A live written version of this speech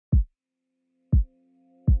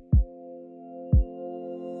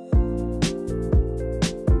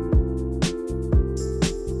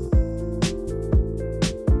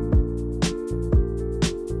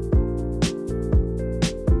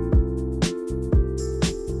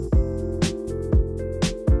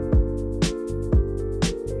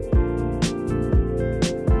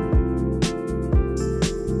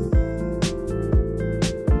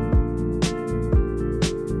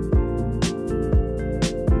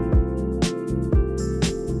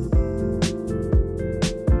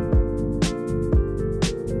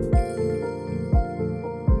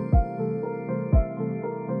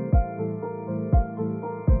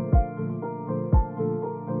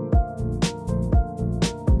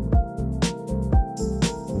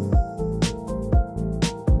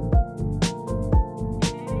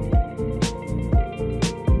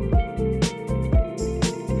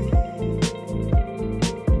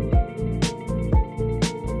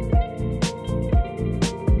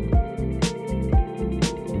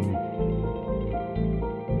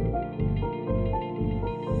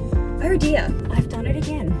dear, I've done it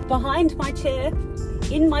again. Behind my chair,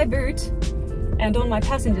 in my boot, and on my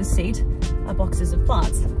passenger's seat are boxes of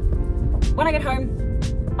plants. When I get home,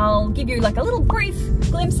 I'll give you like a little brief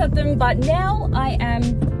glimpse at them, but now I am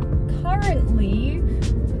currently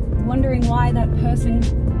wondering why that person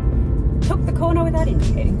took the corner without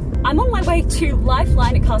indicating. I'm on my way to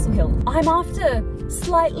Lifeline at Castle Hill. I'm after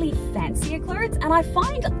slightly fancier clothes, and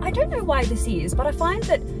I don't know why this is, but I find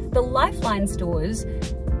that the Lifeline stores,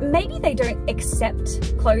 maybe they don't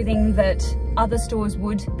accept clothing that other stores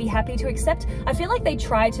would be happy to accept. I feel like they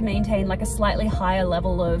try to maintain like a slightly higher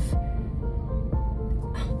level of,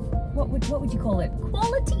 what would you call it?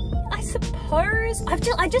 Quality, I suppose?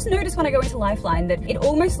 I just noticed when I go into Lifeline that it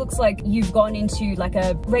almost looks like you've gone into like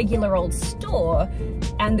a regular old store,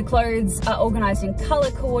 and the clothes are organized in color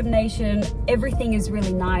coordination. Everything is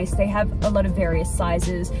really nice. They have a lot of various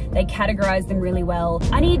sizes. They categorize them really well.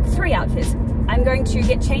 I need 3 outfits. I'm going to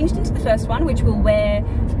get changed into the first one, which we'll wear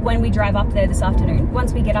when we drive up there this afternoon.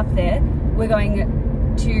 Once we get up there, we're going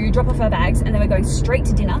to drop off our bags, and then we're going straight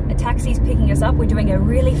to dinner. A taxi's picking us up. We're doing a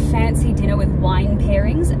really fancy dinner with wine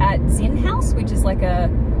pairings at Zin House, which is like a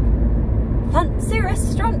fancy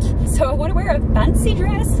restaurant. So I want to wear a fancy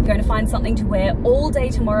dress. Going to find something to wear all day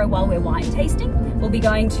tomorrow while we're wine tasting. We'll be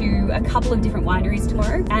going to a couple of different wineries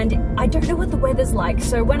tomorrow, and I don't know what the weather's like.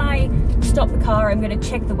 So when I stop the car, I'm going to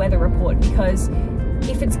check the weather report, because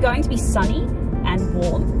if it's going to be sunny and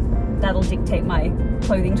warm, that'll dictate my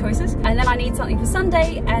clothing choices. And then I need something for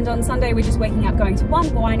Sunday, and on Sunday we're just waking up, going to one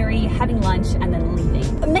winery, having lunch, and then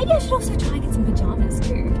leaving. But maybe I should also try and get some pajamas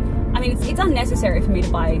too. I mean, it's unnecessary for me to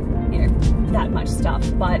buy, you know, that much stuff,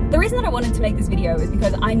 but the reason that I wanted to make this video is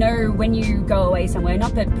because I know when you go away somewhere,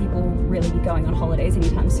 not that people really be going on holidays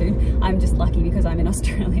anytime soon, I'm just lucky because I'm in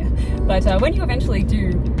Australia, but when you eventually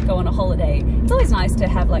do go on a holiday, it's always nice to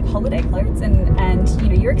have like holiday clothes, and you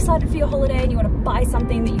know, you're excited for your holiday and you want to buy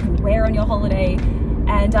something that you can wear on your holiday.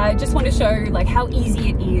 And I just want to show like how easy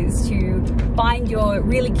it is to find your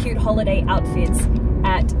really cute holiday outfits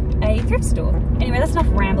at a thrift store. Anyway, that's enough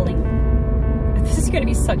rambling. This is going to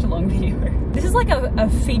be such a long video. This is like a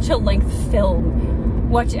feature-length film.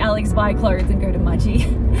 Watch Alex buy clothes and go to Mudgee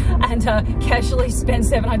and casually spend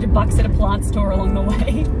 700 bucks at a plant store along the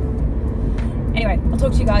way. Anyway, I'll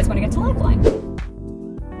talk to you guys when I get to Lifeline.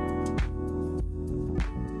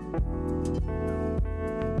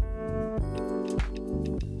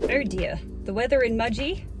 Oh dear, the weather in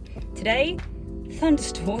Mudgee today,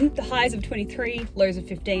 thunderstorm, the highs of 23, lows of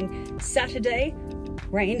 15. Saturday,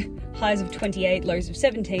 rain, highs of 28, lows of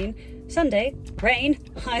 17. Sunday, rain,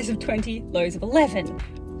 highs of 20, lows of 11.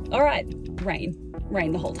 All right, rain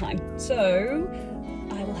the whole time. So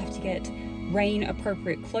I will have to get rain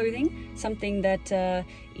appropriate clothing, something that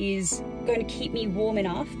is going to keep me warm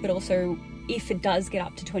enough, but also if it does get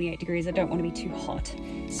up to 28 degrees, I don't want to be too hot.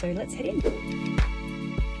 So let's head in.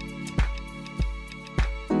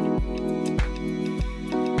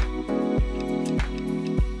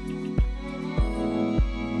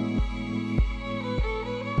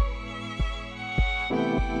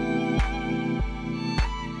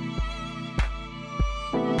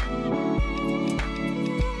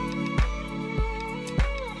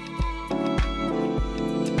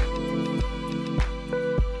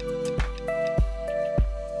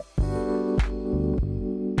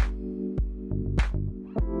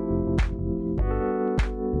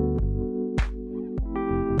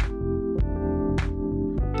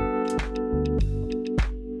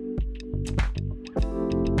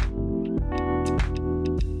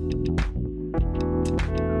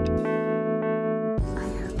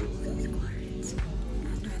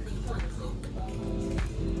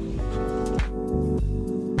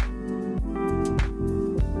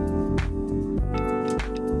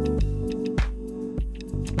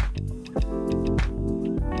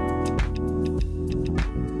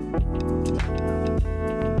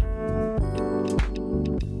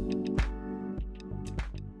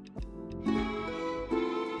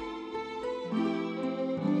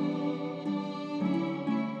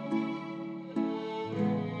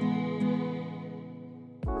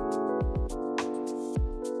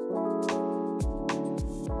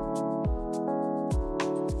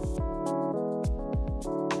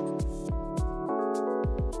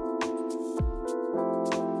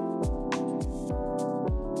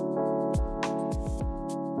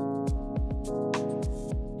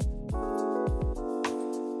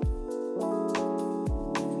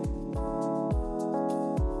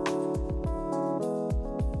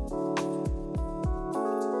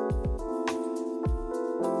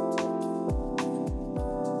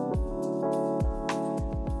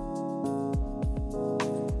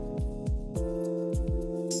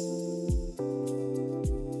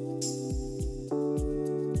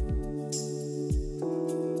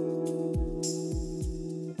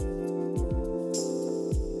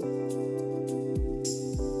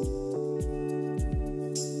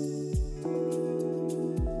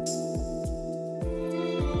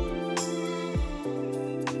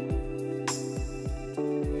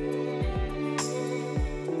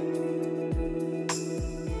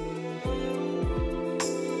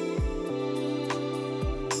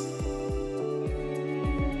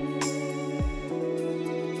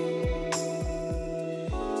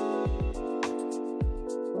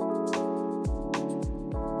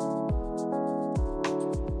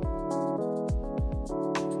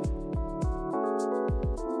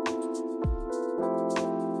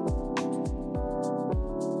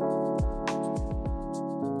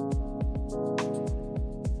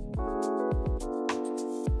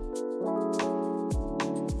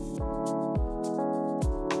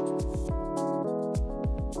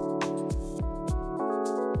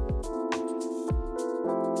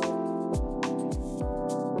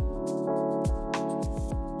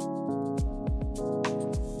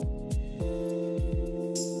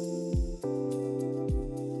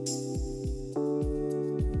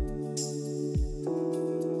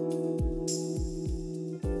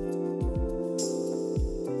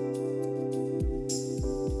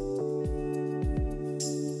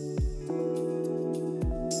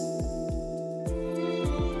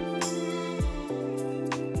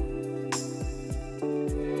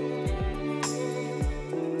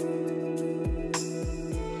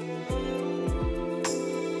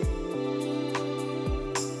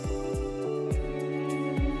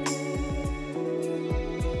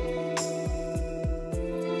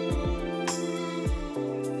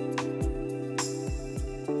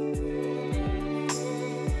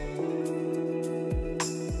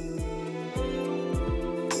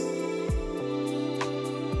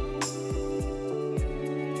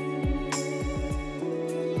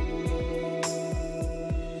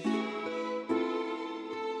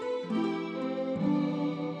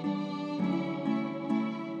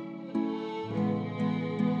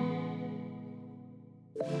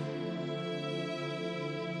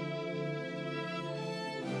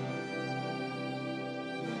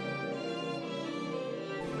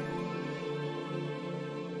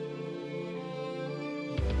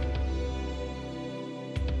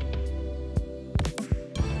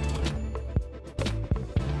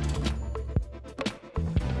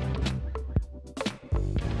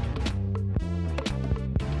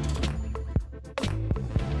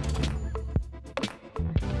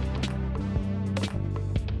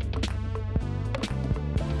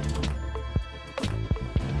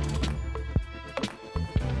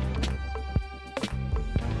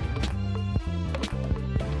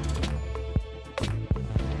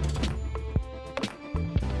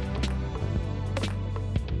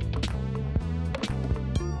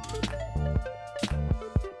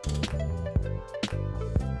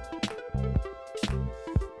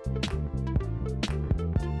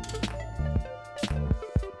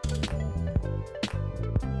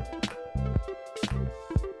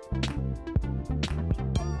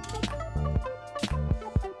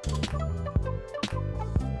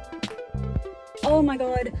 Oh my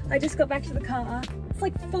God, I just got back to the car. It's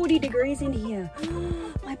like 40 degrees in here.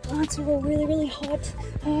 My plants are all really, really hot.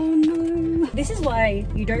 Oh no. This is why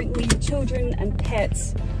you don't leave children and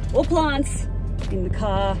pets or plants in the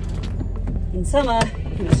car in summer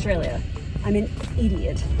in Australia. I'm an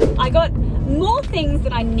idiot. I got more things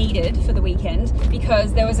than I needed for the weekend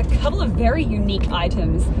because there was a couple of very unique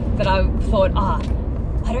items that I thought,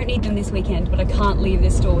 I don't need them this weekend, but I can't leave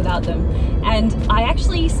this store without them. And I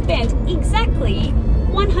actually spent exactly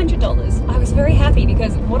 $100. I was very happy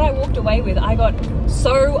because what I walked away with, I got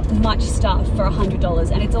so much stuff for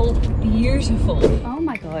 $100 and it's all beautiful. Oh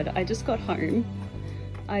my God, I just got home.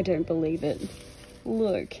 I don't believe it.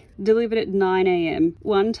 Look, delivered at 9 AM.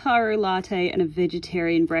 1 taro latte and a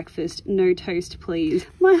vegetarian breakfast. No toast, please.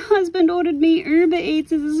 My husband ordered me Uber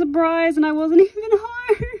Eats as a surprise and I wasn't even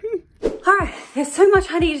home. All right, there's so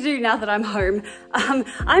much I need to do now that I'm home.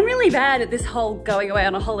 I'm really bad at this whole going away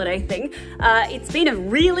on a holiday thing. It's been a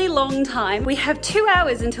really long time. We have 2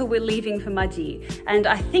 hours until we're leaving for Mudgee, and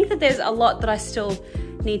I think that there's a lot that I still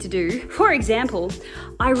need to do. For example,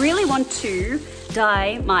 I really want to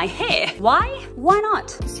dye my hair. Why? Why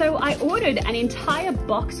not? So I ordered an entire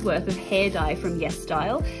box worth of hair dye from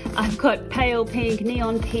YesStyle. I've got pale pink,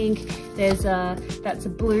 neon pink, there's that's a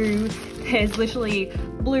blue, there's literally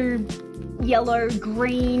blue, yellow,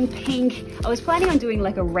 green, pink. I was planning on doing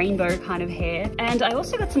like a rainbow kind of hair. And I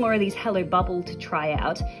also got some more of these Hello Bubble to try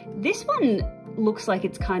out. This one looks like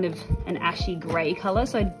it's kind of an ashy grey colour,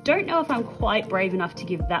 so I don't know if I'm quite brave enough to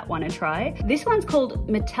give that one a try. This one's called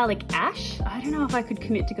Metallic Ash. I don't know if I could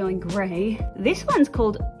commit to going grey. This one's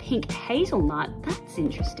called Pink Hazelnut. That's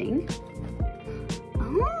interesting.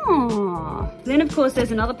 Oh. Then of course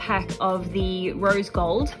there's another pack of the rose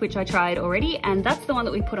gold, which I tried already, and that's the one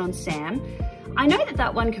that we put on Sam. I know that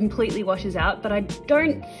that one completely washes out, but I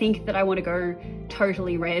don't think that I want to go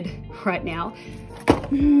totally red right now.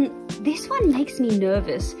 This one makes me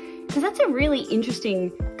nervous because that's a really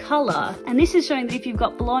interesting color, and this is showing that if you've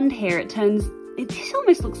got blonde hair, this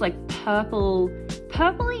almost looks like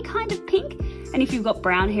purpley kind of pink, and if you've got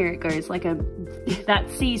brown hair, it goes like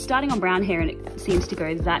starting on brown hair and it seems to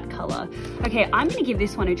go that color. Okay, I'm gonna give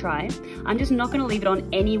this one a try. I'm just not gonna leave it on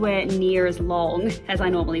anywhere near as long as I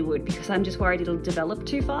normally would because I'm just worried it'll develop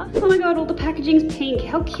too far. Oh my God, all the packaging's pink.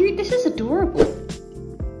 How cute, this is adorable.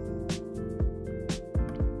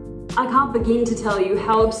 I can't begin to tell you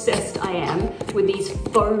how obsessed I am with these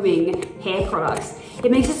foaming hair products. It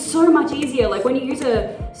makes it so much easier. Like when you use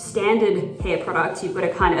a standard hair product, you've got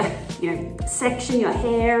to kind of, section your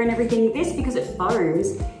hair and everything. This, because it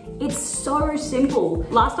foams, it's so simple.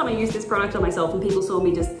 Last time I used this product on myself and people saw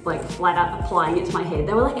me just like flat out applying it to my head,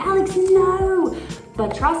 they were like, Alex, no.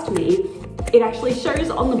 But trust me, it actually shows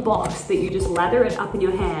on the box that you just lather it up in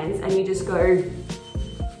your hands and you just go,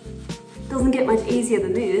 doesn't get much easier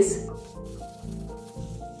than this.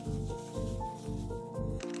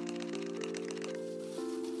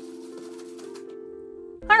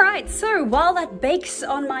 Alright, so while that bakes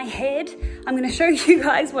on my head, I'm going to show you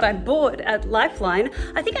guys what I bought at Lifeline.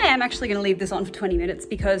 I think I am actually going to leave this on for 20 minutes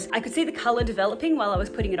because I could see the color developing while I was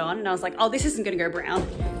putting it on and I was like, oh, this isn't going to go brown.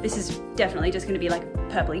 This is definitely just going to be like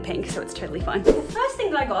purpley pink, so it's totally fine. The first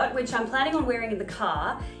thing that I got, which I'm planning on wearing in the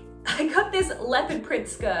car, I got this leopard print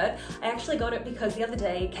skirt. I actually got it because the other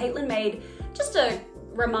day, Caitlin made just a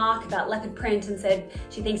remark about leopard print and said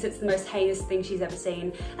she thinks it's the most heinous thing she's ever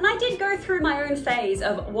seen. And I did go through my own phase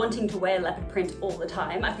of wanting to wear leopard print all the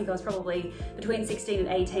time. I think I was probably between 16 and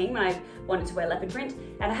 18 when I wanted to wear leopard print,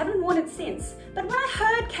 and I haven't worn it since. But when I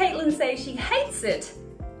heard Caitlin say she hates it,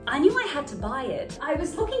 I knew I had to buy it. I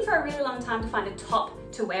was looking for a really long time to find a top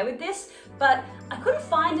to wear with this, but I couldn't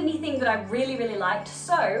find anything that I really, really liked.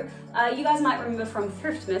 So you guys might remember from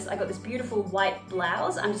Thriftmas, I got this beautiful white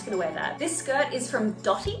blouse. I'm just gonna wear that. This skirt is from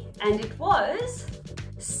Dottie and it was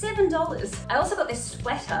 $7. I also got this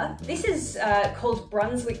sweater. This is called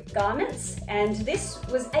Brunswick Garments and this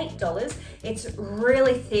was $8. It's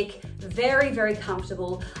really thick, very, very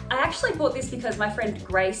comfortable. I actually bought this because my friend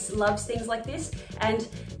Grace loves things like this, and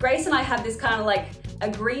Grace and I have this kind of like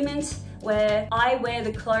agreement where I wear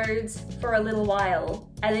the clothes for a little while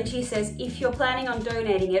and then she says, if you're planning on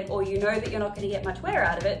donating it or you know that you're not going to get much wear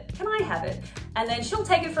out of it, can I have it? And then she'll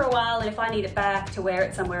take it for a while, and if I need it back to wear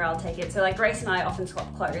it somewhere, I'll take it. So like Grace and I often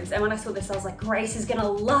swap clothes, and when I saw this I was like, Grace is gonna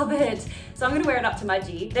love it. So I'm gonna wear it up to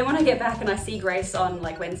Mudgee. Then when I get back and I see Grace on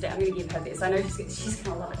like Wednesday, I'm gonna give her this. I know she's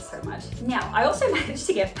gonna love it so much. Now, I also managed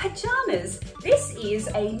to get pajamas. This is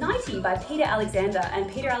a nightie by Peter Alexander, and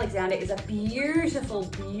Peter Alexander is a beautiful,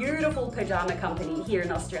 beautiful pajama company here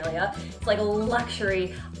in Australia. It's like a luxury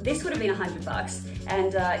honestly, this would have been $100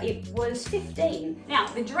 and it was 15. Now,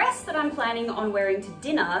 the dress that I'm planning on wearing to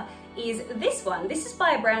dinner is this one. This is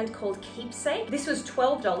by a brand called Keepsake. This was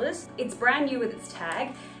 $12. It's brand new with its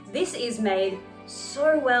tag. This is made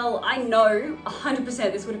so well. I know 100%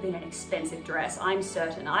 this would have been an expensive dress, I'm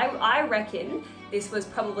certain. I reckon this was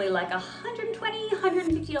probably like $120,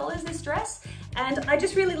 $150 this dress. And I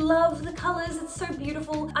just really love the colors, it's so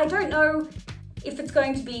beautiful. I don't know if it's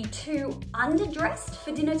going to be too underdressed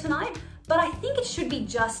for dinner tonight, but I think it should be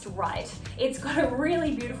just right. It's got a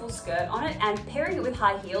really beautiful skirt on it, and pairing it with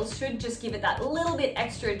high heels should just give it that little bit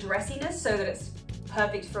extra dressiness so that it's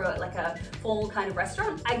perfect for like a formal kind of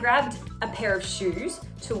restaurant. I grabbed a pair of shoes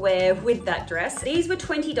to wear with that dress. These were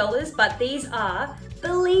 $20, but these are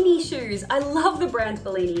Bellini shoes. I love the brand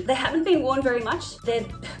Bellini. They haven't been worn very much. They're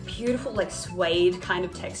beautiful, like suede kind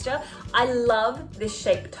of texture. I love this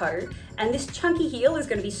shaped toe, and this chunky heel is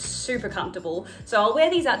gonna be super comfortable. So I'll wear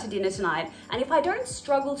these out to dinner tonight. And if I don't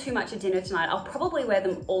struggle too much at dinner tonight, I'll probably wear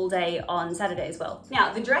them all day on Saturday as well.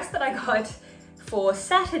 Now, the dress that I got for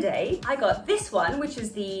Saturday, I got this one, which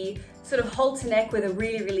is the sort of halter neck with a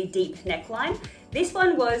really, really deep neckline. This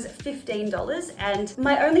one was $15, and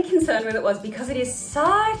my only concern with it was because it is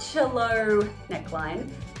such a low neckline,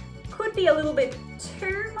 could be a little bit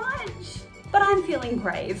too much, but I'm feeling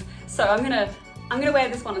brave. So I'm gonna wear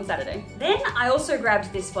this one on Saturday. Then I also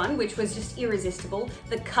grabbed this one, which was just irresistible.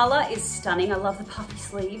 The color is stunning. I love the puffy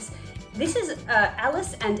sleeves. This is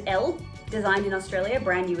Alice and Elle, designed in Australia,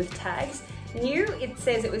 brand new with tags. New, it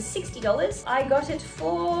says it was $60. I got it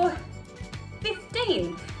for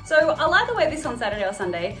 15. So I'll either wear this on Saturday or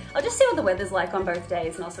Sunday. I'll just see what the weather's like on both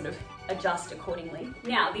days and I'll sort of adjust accordingly.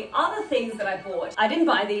 Now, the other things that I bought, I didn't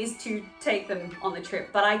buy these to take them on the trip,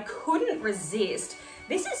 but I couldn't resist.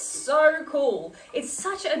 This is so cool. It's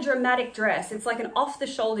such a dramatic dress. It's like an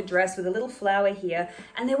off-the-shoulder dress with a little flower here.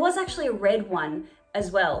 And there was actually a red one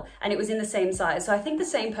as well, and it was in the same size. So I think the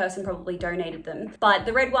same person probably donated them. But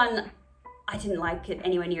the red one, I didn't like it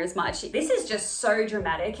anywhere near as much. This is just so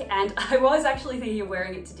dramatic, and I was actually thinking of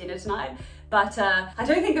wearing it to dinner tonight, but I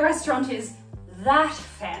don't think the restaurant is that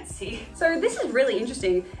fancy. So this is really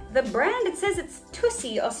interesting. The brand, it says it's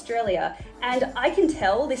Tussie Australia, and I can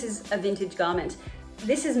tell this is a vintage garment.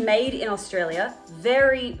 This is made in Australia.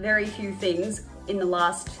 Very, very few things in the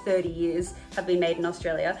last 30 years have been made in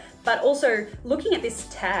Australia. But also looking at this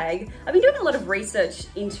tag, I've been doing a lot of research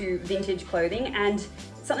into vintage clothing, and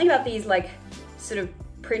something about these like sort of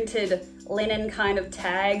printed linen kind of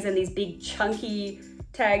tags and these big chunky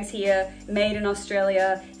tags here, made in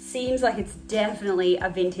Australia, seems like it's definitely a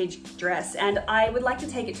vintage dress. And I would like to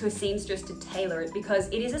take it to a seamstress to tailor it because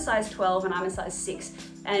it is a size 12 and I'm a size 6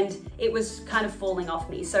 and it was kind of falling off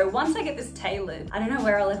me. So once I get this tailored, I don't know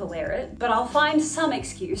where I'll ever wear it, but I'll find some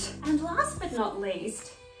excuse. And last but not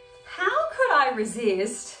least, how could I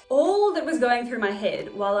resist? All that was going through my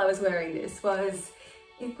head while I was wearing this was,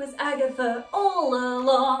 it was Agatha all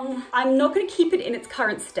along. I'm not going to keep it in its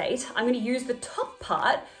current state. I'm going to use the top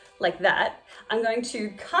part like that. I'm going to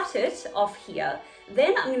cut it off here.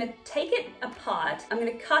 Then I'm going to take it apart. I'm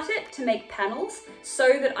going to cut it to make panels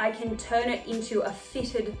so that I can turn it into a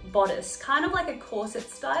fitted bodice, kind of like a corset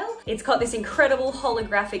style. It's got this incredible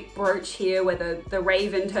holographic brooch here where the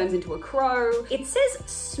raven turns into a crow. It says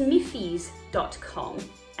smiffies.com.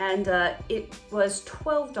 And it was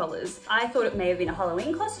 $12. I thought it may have been a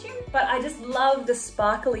Halloween costume, but I just love the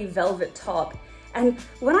sparkly velvet top. And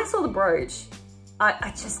when I saw the brooch,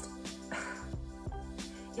 I just,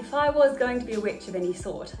 if I was going to be a witch of any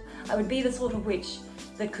sort, I would be the sort of witch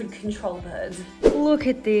that could control birds. Look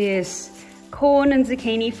at this. Corn and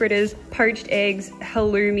zucchini fritters, poached eggs,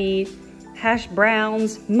 halloumi, hash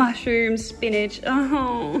browns, mushrooms, spinach.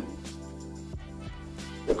 Oh.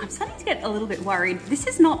 I'm starting to get a little bit worried. This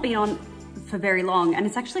has not been on for very long and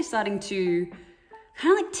it's actually starting to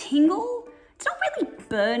kind of like tingle. It's not really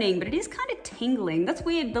burning, but it is kind of tingling. That's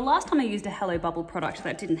weird. The last time I used a Hello Bubble product,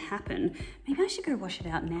 that didn't happen. Maybe I should go wash it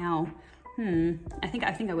out now. I think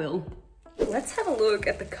I will. Let's have a look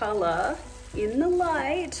at the color in the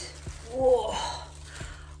light. Whoa,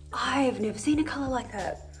 I've never seen a color like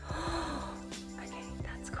that. Okay,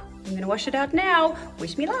 that's cool. I'm gonna wash it out now.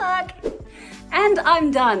 Wish me luck. And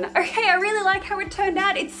I'm done. Okay, I really like how it turned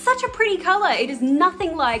out. It's such a pretty color. It is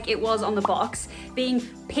nothing like it was on the box, being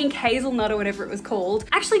Pink Hazelnut or whatever it was called.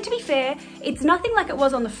 Actually, to be fair, it's nothing like it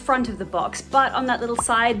was on the front of the box, but on that little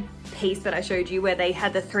side piece that I showed you where they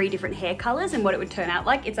had the 3 different hair colors and what it would turn out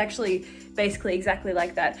like. It's actually basically exactly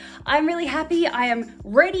like that. I'm really happy. I am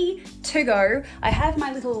ready to go. I have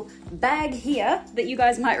my little bag here that you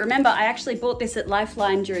guys might remember. I actually bought this at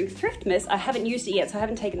Lifeline during Thriftmas. I haven't used it yet, so I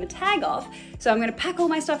haven't taken the tag off. So I'm gonna pack all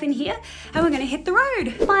my stuff in here and we're gonna hit the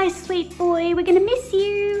road. Bye, sweet boy. We're gonna miss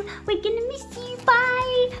you. We're gonna miss you.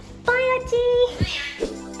 Bye. Bye,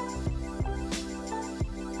 Auntie.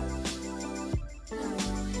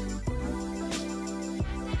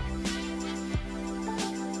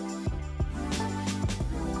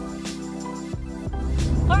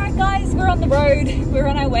 Alright guys, we're on the road. We're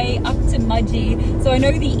on our way up to Mudgee. So I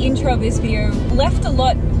know the intro of this video left a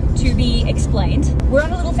lot to be explained. We're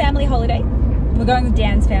on a little family holiday. We're going with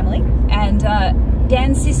Dan's family, and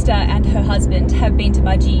Dan's sister and her husband have been to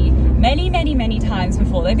Mudgee many times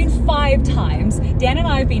before. They've been 5 times. Dan and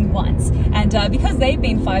I have been once, and because they've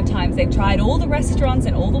been 5 times, they've tried all the restaurants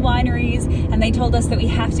and all the wineries, and they told us that we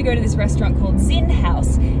have to go to this restaurant called Zin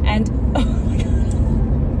House. And oh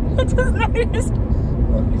my god, I just noticed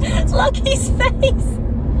Lucky's face.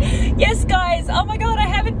 Yes guys, oh my god, I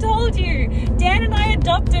haven't told you. Dan and I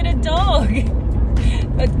adopted a dog.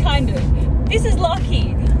 But kind of. This is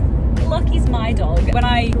Lucky. Lucky's my dog. When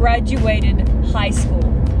I graduated high school,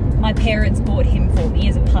 my parents bought him for me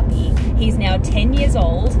as a puppy. He's now 10 years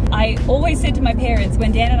old. I always said to my parents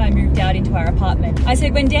when Dan and I moved out into our apartment, I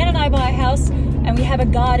said, when Dan and I buy a house and we have a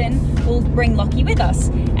garden, we'll bring Lockie with us.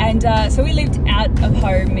 And so we lived out of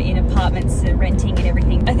home in apartments, renting and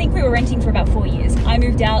everything. I think we were renting for about 4 years. I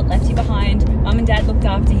moved out, left him behind. Mum and Dad looked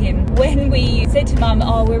after him. When we said to Mum,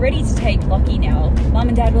 oh, we're ready to take Lockie now, Mum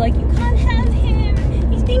and Dad were like, you can't have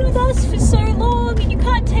him. He's been with us for so long and you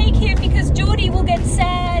can't take him because Geordie will get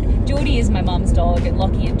sad. Geordie is my mum's dog and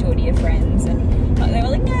Lockie and Geordie are friends, and they were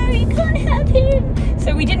like, no, you can't have him.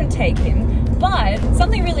 So we didn't take him, but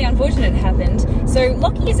something really unfortunate happened. So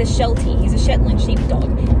Lockie is a Sheltie, he's a Shetland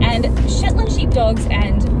sheepdog, and Shetland sheepdogs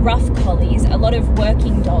and rough collies, a lot of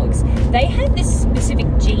working dogs, they have this specific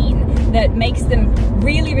gene that makes them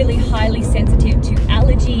really highly sensitive to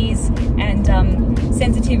allergies and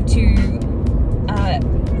sensitive to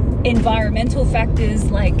environmental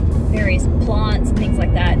factors like various plants and things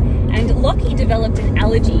like that. And Lockie developed an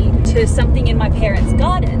allergy to something in my parents'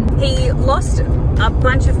 garden. He lost a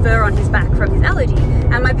bunch of fur on his back from his allergy,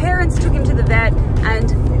 and my parents took him to the vet, and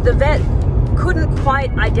the vet couldn't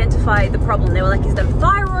quite identify the problem. They were like, is it a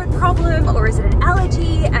thyroid problem or is it an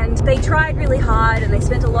allergy? And they tried really hard and they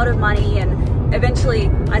spent a lot of money, and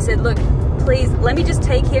eventually I said, look, please let me just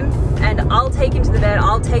take him and I'll take him to the vet.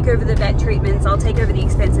 I'll take over the vet treatments. I'll take over the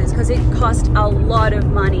expenses, because it cost a lot of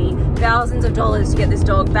money, thousands of dollars to get this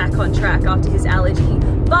dog back on track after his allergy.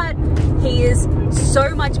 But he is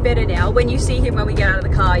so much better now. When you see him when we get out of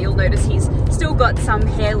the car, you'll notice he's still got some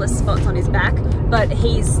hairless spots on his back, but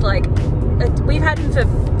he's like, we've had him for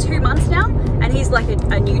 2 months now and he's like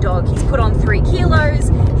a new dog. He's put on 3 kilos.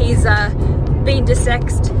 He's been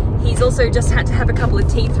desexed. He's also just had to have a couple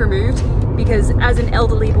of teeth removed because as an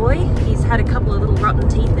elderly boy, he's had a couple of little rotten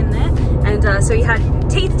teeth in there. And so he had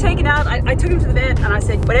teeth taken out. I took him to the vet and I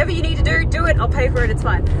said, whatever you need to do it. I'll pay for it, it's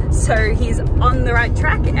fine. So he's on the right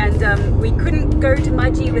track, and we couldn't go to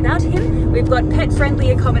Mudgee without him. We've got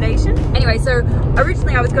pet-friendly accommodation. Anyway, so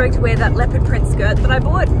originally I was going to wear that leopard print skirt that I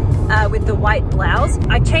bought with the white blouse.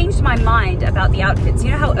 I changed my mind about the outfits.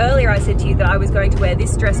 You know how earlier I said to you that I was going to wear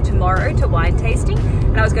this dress tomorrow to wine tasting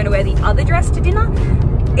and I was going to wear the other dress to dinner?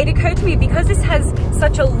 It occurred to me, because this has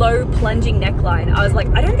such a low plunging neckline, I was like,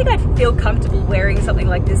 I don't think I'd feel comfortable wearing something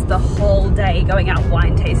like this the whole day going out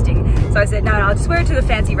wine tasting. So I said, no, I'll just wear it to the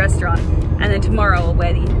fancy restaurant, and then tomorrow I'll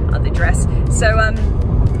wear the other dress. So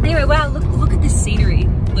anyway, wow, look at this scenery.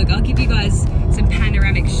 Look, I'll give you guys some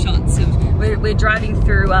panoramic shots of, we're driving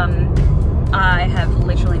through, I have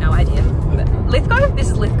literally no idea. Lithgow? This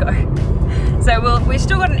is Lithgow. So we've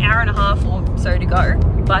still got an hour and a half or so to go.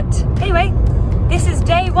 But anyway, this is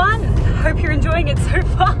day 1. Hope you're enjoying it so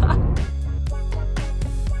far.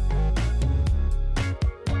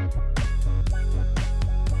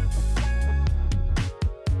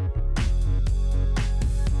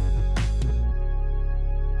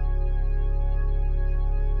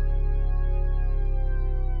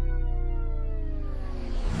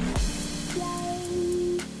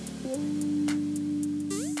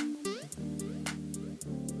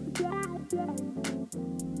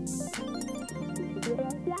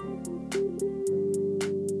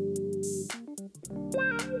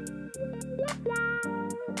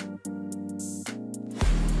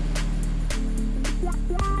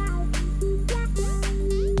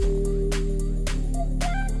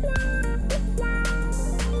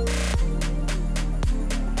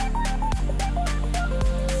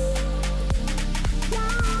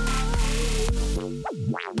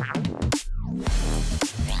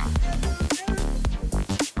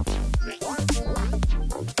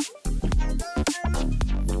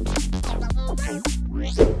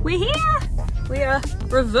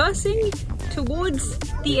 reversing towards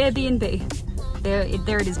the Airbnb.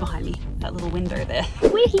 There it is behind me, that little window there.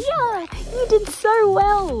 We're here! You did so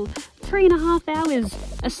well! 3.5 hours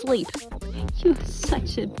asleep. You're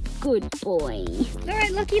such a good boy. All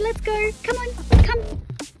right, Lucky, let's go. Come on, come.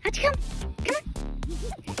 How'd you come? Come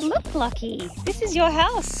on. Look, Lucky, this is your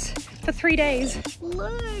house for 3 days.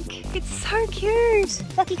 Look, it's so cute.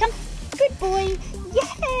 Lucky, come. Good boy.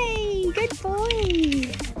 Yay, good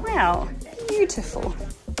boy. Wow, beautiful.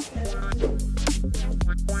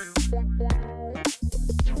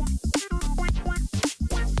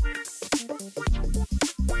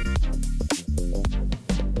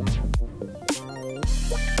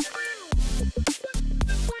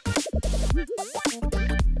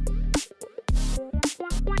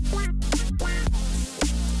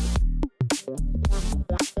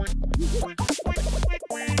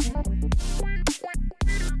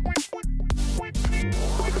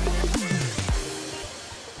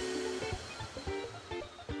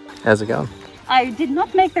 How's it going? I did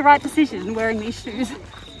not make the right decision wearing these shoes.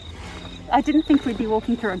 I didn't think we'd be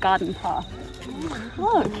walking through a garden path.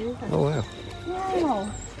 Look. Oh wow.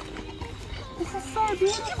 Wow. This is so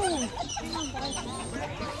beautiful.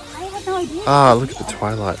 I had no idea. Ah, look at the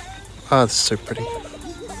twilight. Ah, this is so pretty.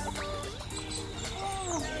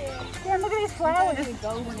 Yeah, look at these flowers.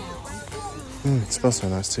 It smells so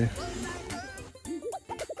nice too.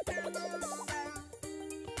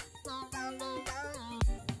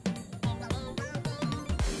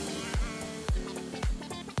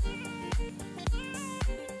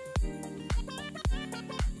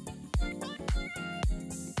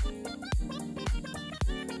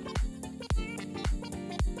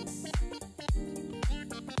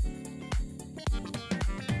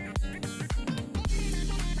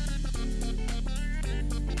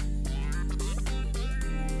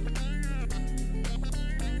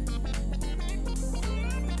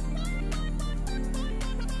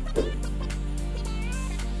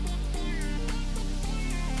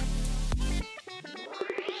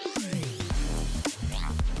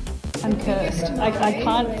 I'm cursed. I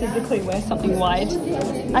can't physically wear something white.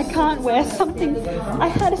 I can't wear something. I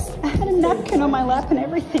had a napkin on my lap and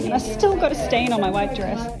everything, and I still got a stain on my white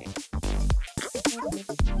dress.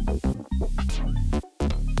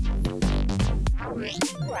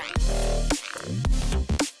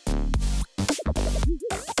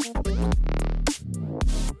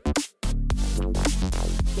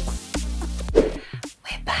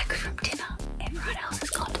 We're back from dinner. Everyone else has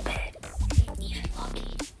gone to bed. Even Lucky.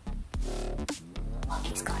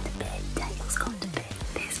 Lucky's gone to bed. Daniel's gone to bed.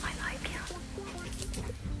 There's my nightgown.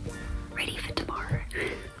 Ready for tomorrow.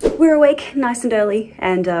 We're awake nice and early,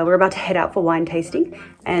 and we're about to head out for wine tasting,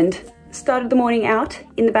 and started the morning out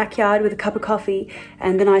in the backyard with a cup of coffee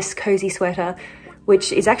and the nice cozy sweater,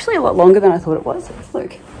 which is actually a lot longer than I thought it was.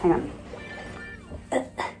 Look, hang on.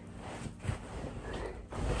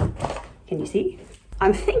 Can you see?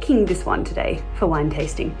 I'm thinking this one today for wine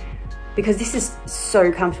tasting because this is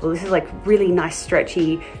so comfortable. This is like really nice,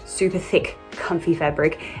 stretchy, super thick, comfy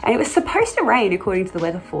fabric. And it was supposed to rain according to the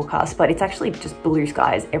weather forecast, but it's actually just blue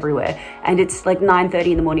skies everywhere. And it's like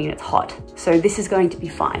 9:30 in the morning and it's hot. So this is going to be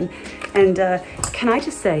fine. And can I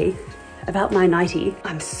just say about my nightie,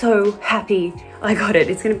 I'm so happy I got it.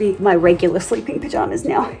 It's gonna be my regular sleeping pajamas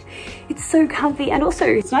now. It's so comfy, and also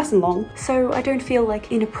it's nice and long, so I don't feel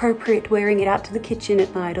like inappropriate wearing it out to the kitchen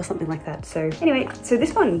at night or something like that. So anyway, so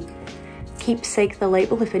this one, Keepsake the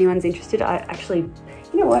label, if anyone's interested. I actually,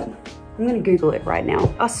 you know what? I'm gonna Google it right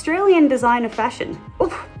now. Australian designer fashion.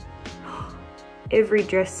 Oof. Every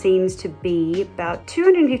dress seems to be about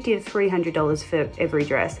 $250 to $300 for every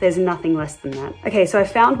dress. There's nothing less than that. Okay, so I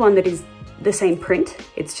found one that is the same print.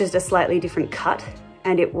 It's just a slightly different cut,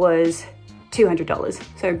 and it was $200.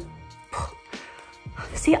 So,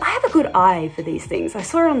 see, I have a good eye for these things. I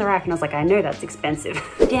saw it on the rack and I was like, I know that's expensive.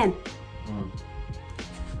 Dan.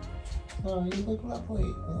 Oh, you look lovely.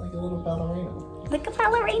 You're like a little ballerina. Like a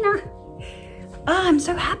ballerina. Oh, I'm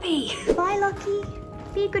so happy. Bye, Lucky.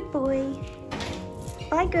 Be a good boy.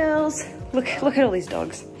 Bye, girls. Look at all these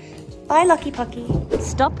dogs. Bye, Lucky Pucky.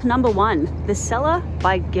 Stop number 1, The Cellar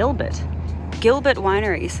by Gilbert. Gilbert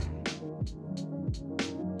Wineries.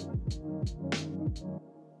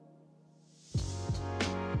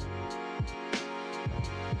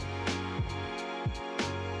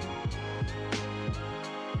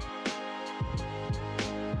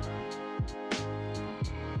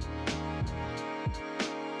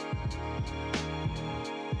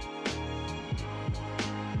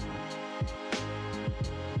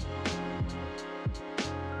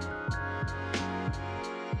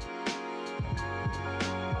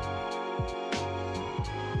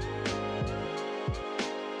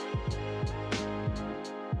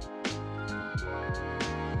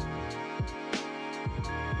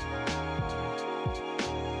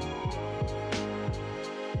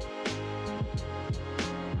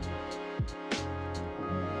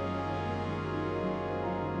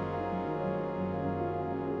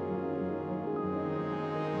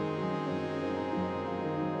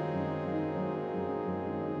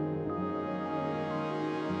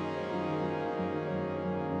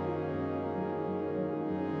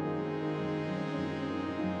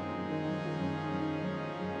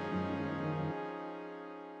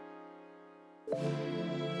 We're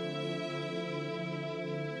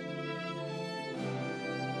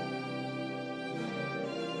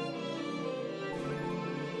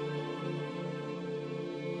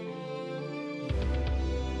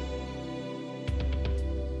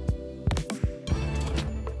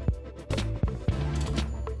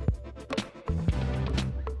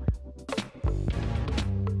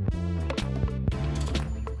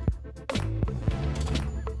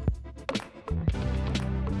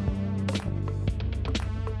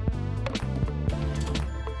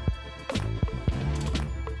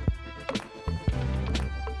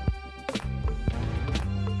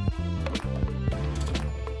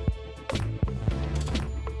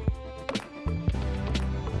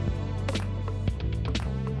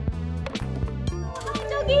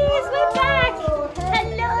back!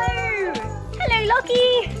 Hello! Hello,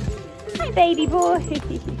 Lockie! Hi, baby boy!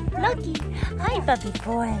 Lockie! Hi, puppy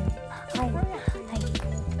boy! Hi, hi.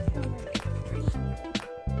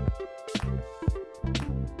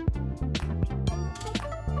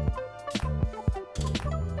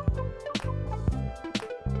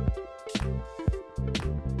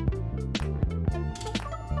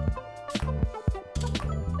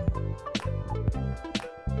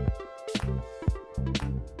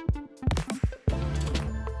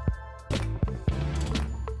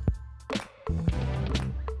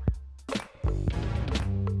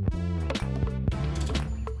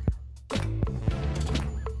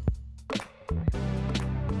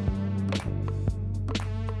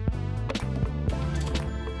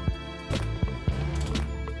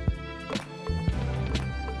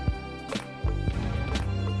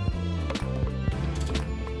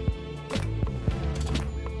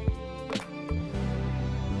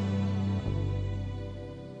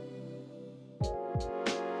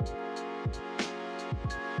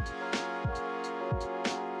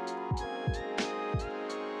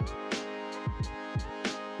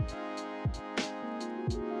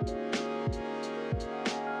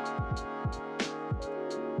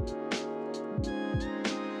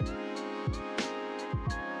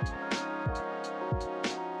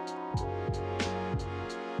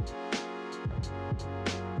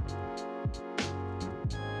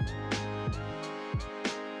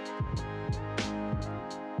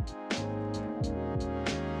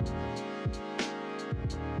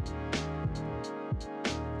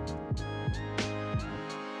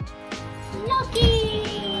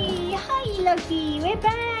 Lockie! Hi, Lockie! We're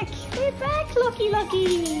back! We're back,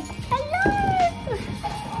 Lockie! Hello!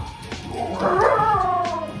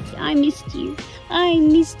 I missed you. I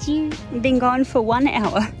missed you. I've been gone for 1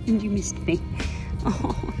 hour and you missed me.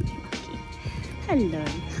 Oh, Lockie. Hello.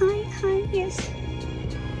 Hi, yes.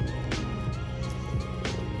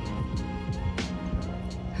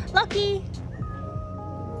 Lockie!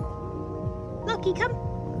 Lockie, come.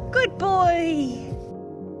 Good boy!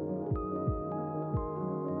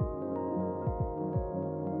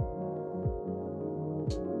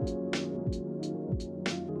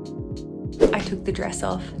 I took the dress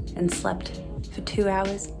off and slept for 2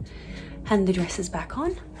 hours, and the dress is back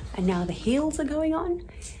on, and now the heels are going on,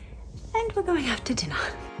 and we're going out to dinner.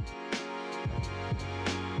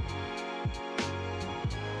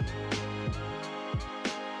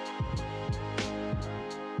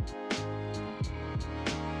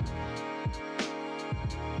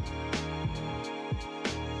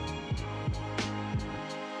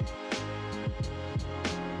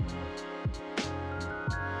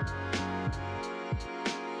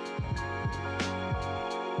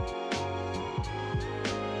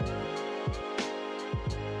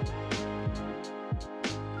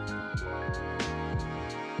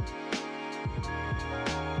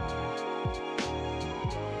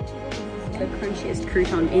 The crunchiest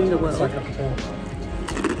crouton in the world.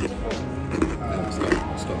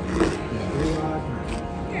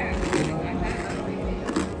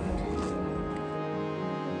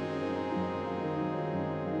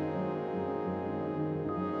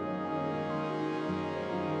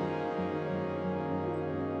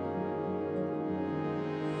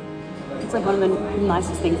 It's like one of the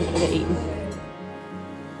nicest things I've ever eaten.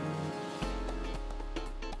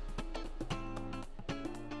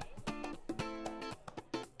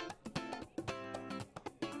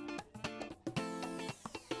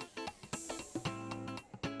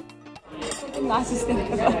 The nicest thing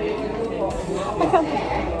ever.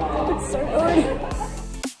 It's so good.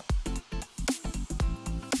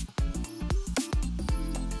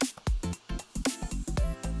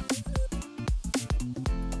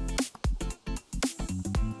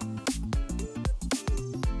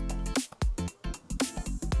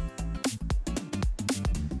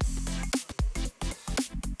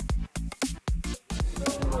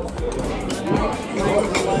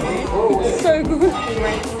 so good.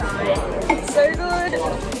 It's so good.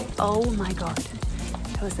 Oh my God.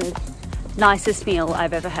 That was the nicest meal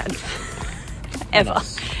I've ever had. Ever.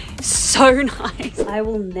 Nice. So nice. I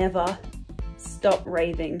will never stop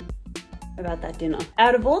raving about that dinner.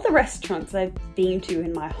 Out of all the restaurants I've been to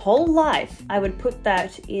in my whole life, I would put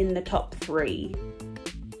that in the top 3.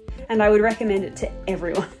 And I would recommend it to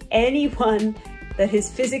everyone. Anyone that is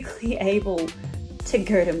physically able to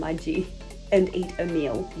go to Mudgee and eat a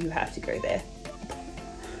meal, you have to go there.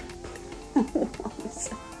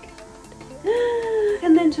 So good.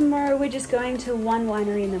 And then tomorrow we're just going to one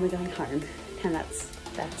winery and then we're going home. And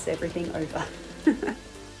that's everything over.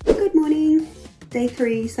 Good morning. Day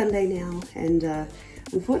 3, Sunday now, and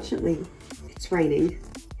unfortunately it's raining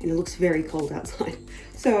and it looks very cold outside.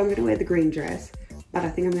 So I'm gonna wear the green dress, but I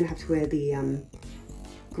think I'm gonna have to wear the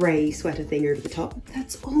grey sweater thing over the top.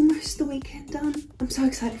 That's almost the weekend done. I'm so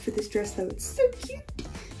excited for this dress though, it's so cute.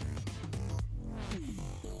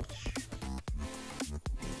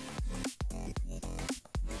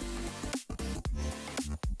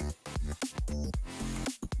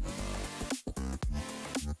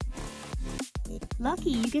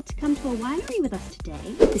 Lucky, you get to come to a winery with us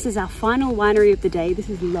today. This is our final winery of the day. This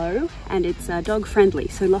is Low and it's dog friendly,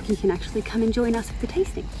 so Lockie can actually come and join us for the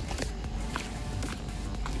tasting.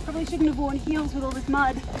 Probably shouldn't have worn heels with all this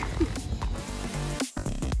mud.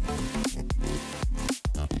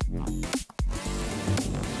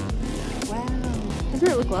 Wow, doesn't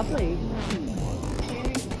it look lovely?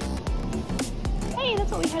 Hey,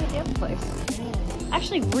 that's what we had at the other place. I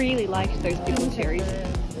actually really liked those pickle cherries.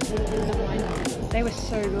 They were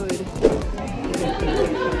so good.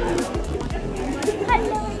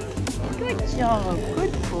 Hello. Good job.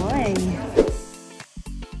 Good boy.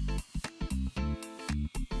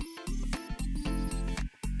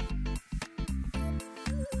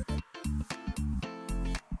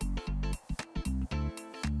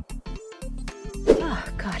 Oh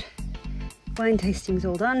God. Wine tasting's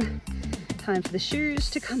all done. Time for the shoes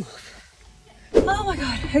to come off. Oh my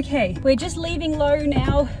God, okay. We're just leaving Low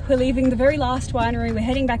now. We're leaving the very last winery. We're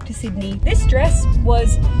heading back to Sydney. This dress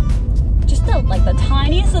was just like the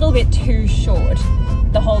tiniest little bit too short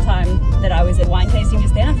the whole time that I was at wine tasting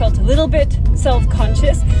just then. I felt a little bit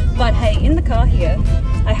self-conscious, but hey, in the car here,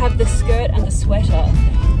 I have the skirt and the sweater.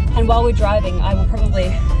 And while we're driving, I will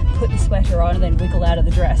probably put the sweater on and then wiggle out of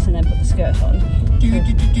the dress and then put the skirt on. Take your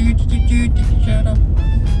shirt off.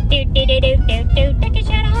 Take your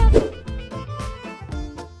shirt off.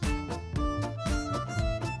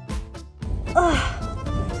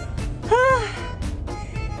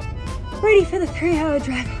 Ready for the 3-hour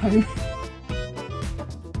drive home.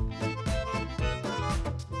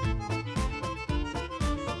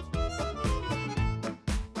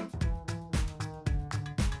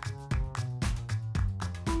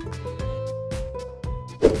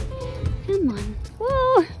 Come on.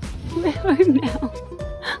 Whoa, we're home now.